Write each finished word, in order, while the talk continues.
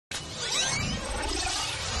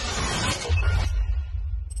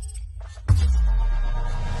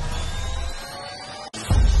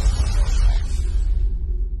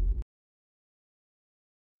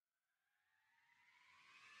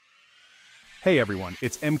Hey everyone,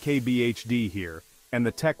 it's MKBHD here, and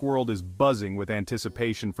the tech world is buzzing with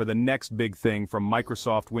anticipation for the next big thing from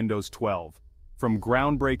Microsoft Windows 12. From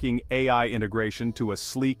groundbreaking AI integration to a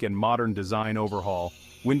sleek and modern design overhaul,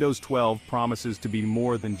 Windows 12 promises to be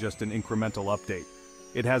more than just an incremental update.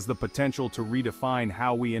 It has the potential to redefine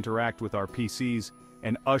how we interact with our PCs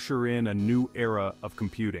and usher in a new era of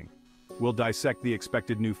computing. We'll dissect the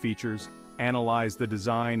expected new features, analyze the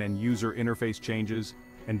design and user interface changes,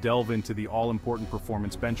 and delve into the all-important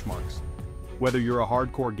performance benchmarks. Whether you're a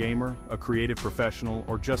hardcore gamer, a creative professional,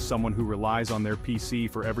 or just someone who relies on their PC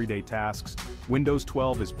for everyday tasks, Windows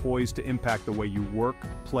 12 is poised to impact the way you work,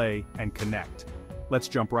 play, and connect. Let's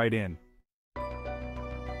jump right in.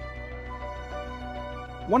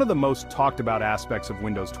 One of the most talked about aspects of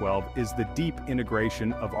Windows 12 is the deep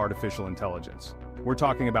integration of artificial intelligence. We're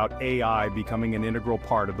talking about AI becoming an integral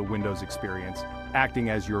part of the Windows experience,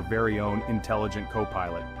 acting as your very own intelligent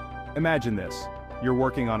co-pilot. Imagine this: you're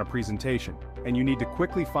working on a presentation, and you need to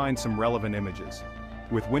quickly find some relevant images.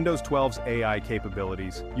 With Windows 12's AI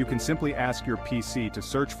capabilities, you can simply ask your PC to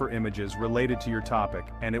search for images related to your topic,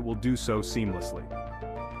 and it will do so seamlessly.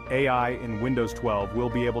 AI in Windows 12 will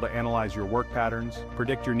be able to analyze your work patterns,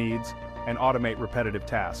 predict your needs, and automate repetitive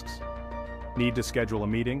tasks. Need to schedule a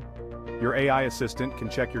meeting? Your AI assistant can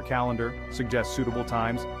check your calendar, suggest suitable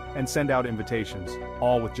times, and send out invitations,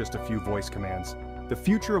 all with just a few voice commands. The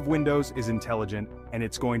future of Windows is intelligent, and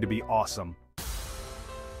it's going to be awesome.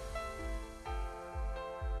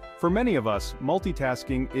 For many of us,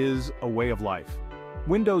 multitasking is a way of life.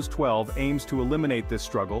 Windows 12 aims to eliminate this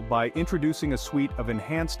struggle by introducing a suite of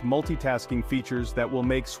enhanced multitasking features that will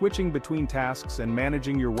make switching between tasks and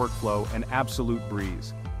managing your workflow an absolute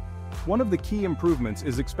breeze. One of the key improvements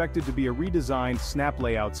is expected to be a redesigned snap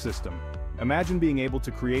layout system. Imagine being able to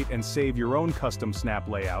create and save your own custom snap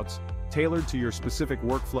layouts, tailored to your specific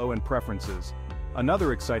workflow and preferences.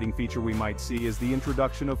 Another exciting feature we might see is the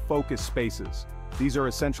introduction of focus spaces. These are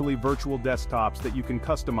essentially virtual desktops that you can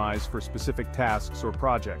customize for specific tasks or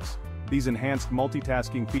projects. These enhanced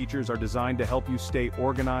multitasking features are designed to help you stay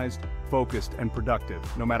organized, focused, and productive,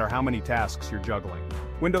 no matter how many tasks you're juggling.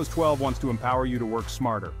 Windows 12 wants to empower you to work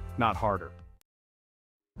smarter, not harder.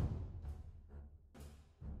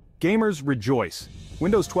 Gamers rejoice!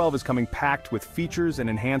 Windows 12 is coming packed with features and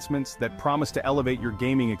enhancements that promise to elevate your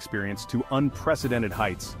gaming experience to unprecedented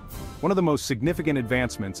heights. One of the most significant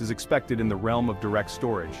advancements is expected in the realm of direct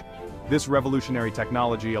storage. This revolutionary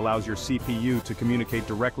technology allows your CPU to communicate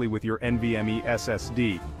directly with your NVMe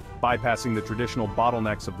SSD, bypassing the traditional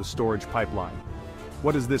bottlenecks of the storage pipeline.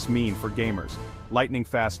 What does this mean for gamers?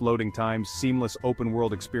 Lightning-fast loading times, seamless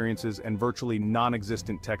open-world experiences, and virtually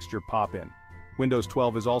non-existent texture pop-in. Windows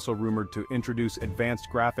 12 is also rumored to introduce advanced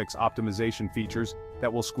graphics optimization features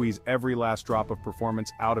that will squeeze every last drop of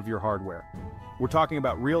performance out of your hardware. We're talking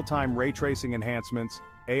about real-time ray tracing enhancements,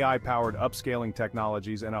 AI-powered upscaling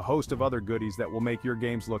technologies, and a host of other goodies that will make your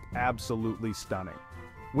games look absolutely stunning.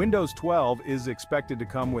 Windows 12 is expected to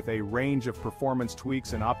come with a range of performance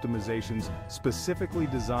tweaks and optimizations specifically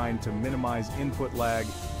designed to minimize input lag,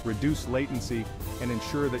 reduce latency, and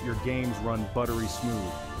ensure that your games run buttery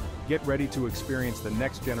smooth. Get ready to experience the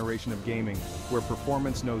next generation of gaming, where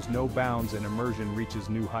performance knows no bounds and immersion reaches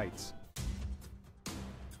new heights.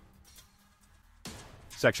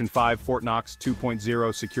 Section 5 Fort Knox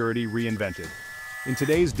 2.0 Security Reinvented. In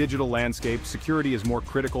today's digital landscape, security is more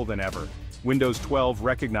critical than ever. Windows 12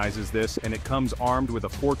 recognizes this, and it comes armed with a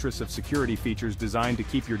fortress of security features designed to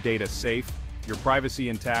keep your data safe, your privacy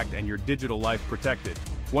intact, and your digital life protected.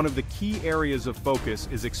 One of the key areas of focus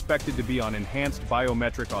is expected to be on enhanced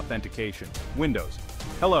biometric authentication. Windows.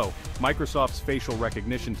 Hello, Microsoft's facial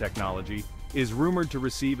recognition technology is rumored to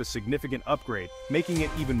receive a significant upgrade, making it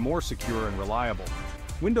even more secure and reliable.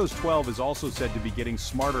 Windows 12 is also said to be getting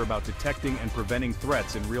smarter about detecting and preventing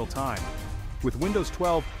threats in real time. With Windows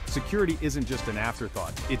 12, security isn't just an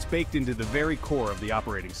afterthought, it's baked into the very core of the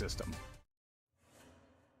operating system.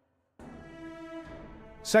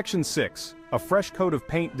 Section 6. A fresh coat of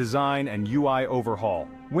paint design and UI overhaul.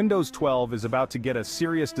 Windows 12 is about to get a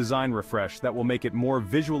serious design refresh that will make it more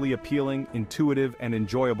visually appealing, intuitive, and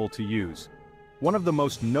enjoyable to use. One of the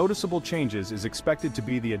most noticeable changes is expected to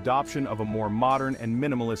be the adoption of a more modern and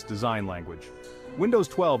minimalist design language. Windows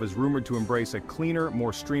 12 is rumored to embrace a cleaner,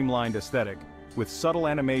 more streamlined aesthetic, with subtle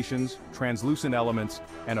animations, translucent elements,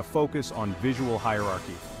 and a focus on visual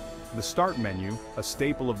hierarchy. The Start menu, a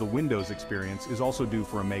staple of the Windows experience, is also due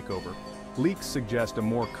for a makeover. Leaks suggest a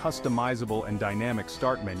more customizable and dynamic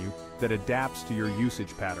Start menu that adapts to your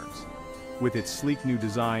usage patterns. With its sleek new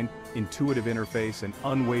design, intuitive interface, and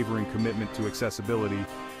unwavering commitment to accessibility,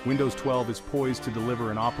 Windows 12 is poised to deliver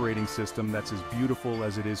an operating system that's as beautiful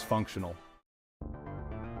as it is functional.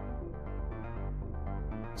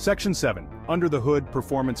 Section 7. Under the Hood,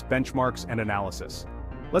 Performance Benchmarks and Analysis.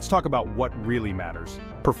 Let's talk about what really matters: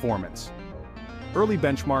 performance. Early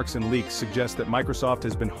benchmarks and leaks suggest that Microsoft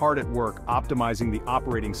has been hard at work optimizing the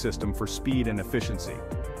operating system for speed and efficiency.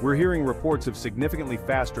 We're hearing reports of significantly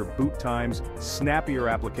faster boot times, snappier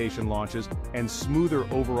application launches, and smoother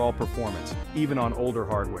overall performance, even on older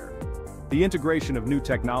hardware. The integration of new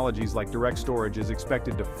technologies like direct storage is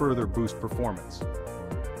expected to further boost performance.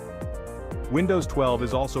 Windows 12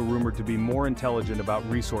 is also rumored to be more intelligent about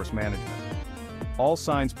resource management. All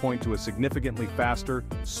signs point to a significantly faster,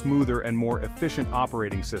 smoother, and more efficient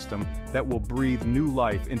operating system that will breathe new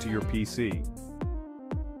life into your PC.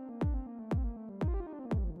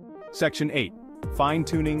 Section 8.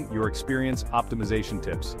 Fine-tuning your experience optimization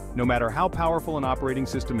tips. No matter how powerful an operating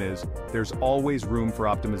system is, there's always room for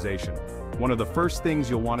optimization. One of the first things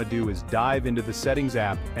you'll want to do is dive into the Settings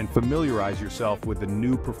app and familiarize yourself with the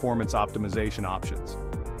new performance optimization options.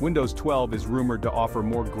 Windows 12 is rumored to offer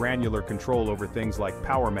more granular control over things like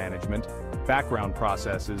power management, background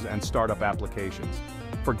processes, and startup applications.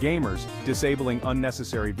 For gamers, disabling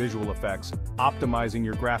unnecessary visual effects, optimizing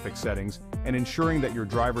your graphics settings, and ensuring that your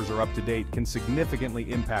drivers are up to date can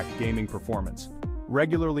significantly impact gaming performance.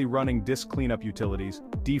 Regularly running disk cleanup utilities,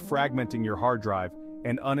 defragmenting your hard drive,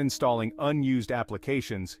 and uninstalling unused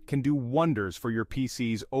applications can do wonders for your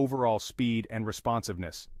PC's overall speed and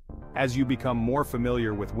responsiveness. As you become more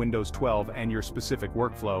familiar with Windows 12 and your specific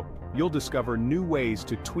workflow, you'll discover new ways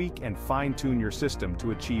to tweak and fine-tune your system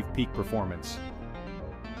to achieve peak performance.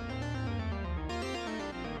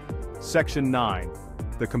 Section 9.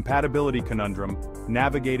 The Compatibility Conundrum: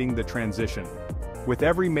 Navigating the Transition. With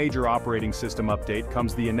every major operating system update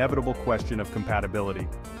comes the inevitable question of compatibility.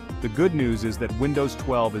 The good news is that Windows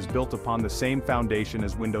 12 is built upon the same foundation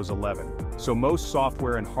as Windows 11, so most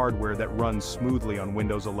software and hardware that runs smoothly on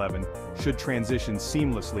Windows 11 should transition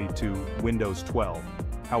seamlessly to Windows 12.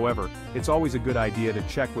 However, it's always a good idea to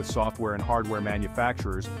check with software and hardware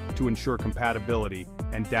manufacturers to ensure compatibility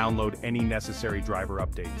and download any necessary driver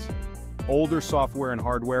updates. Older software and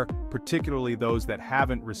hardware, particularly those that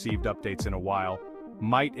haven't received updates in a while,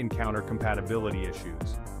 might encounter compatibility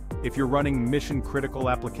issues. If you're running mission-critical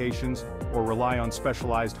applications or rely on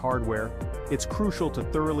specialized hardware, it's crucial to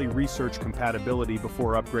thoroughly research compatibility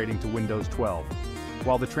before upgrading to Windows 12.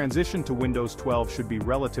 While the transition to Windows 12 should be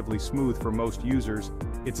relatively smooth for most users,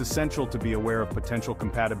 it's essential to be aware of potential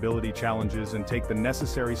compatibility challenges and take the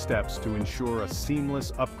necessary steps to ensure a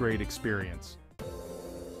seamless upgrade experience.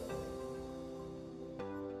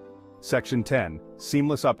 Section 10.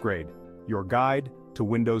 Seamless Upgrade: Your Guide to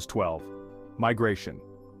Windows 12. Migration.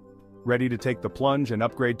 Ready to take the plunge and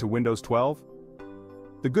upgrade to Windows 12?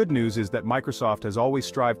 The good news is that Microsoft has always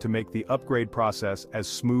strived to make the upgrade process as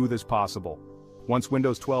smooth as possible. Once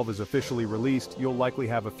Windows 12 is officially released, you'll likely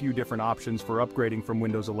have a few different options for upgrading from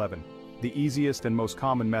Windows 11. The easiest and most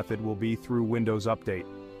common method will be through Windows Update.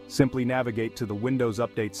 Simply navigate to the Windows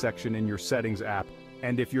Update section in your Settings app,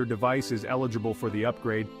 and if your device is eligible for the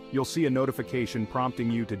upgrade, you'll see a notification prompting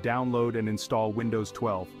you to download and install Windows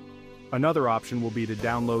 12. Another option will be to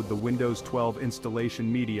download the Windows 12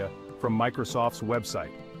 installation media from Microsoft's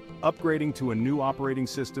website. Upgrading to a new operating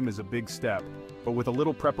system is a big step, but with a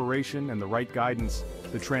little preparation and the right guidance,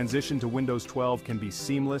 the transition to Windows 12 can be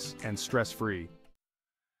seamless and stress-free.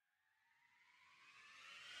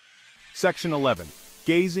 Section 11.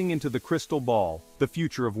 Gazing into the crystal ball: The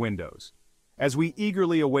future of Windows. As we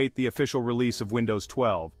eagerly await the official release of Windows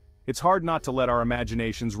 12, it's hard not to let our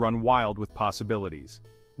imaginations run wild with possibilities.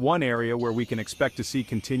 One area where we can expect to see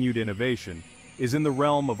continued innovation is in the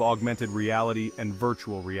realm of augmented reality and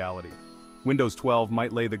virtual reality. Windows 12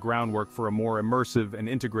 might lay the groundwork for a more immersive and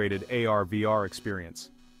integrated AR/VR experience.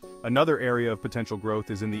 Another area of potential growth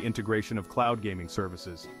is in the integration of cloud gaming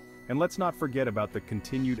services. And let's not forget about the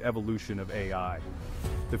continued evolution of AI.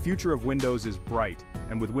 The future of Windows is bright,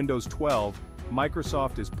 and with Windows 12,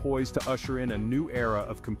 Microsoft is poised to usher in a new era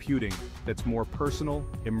of computing that's more personal,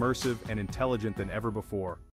 immersive, and intelligent than ever before.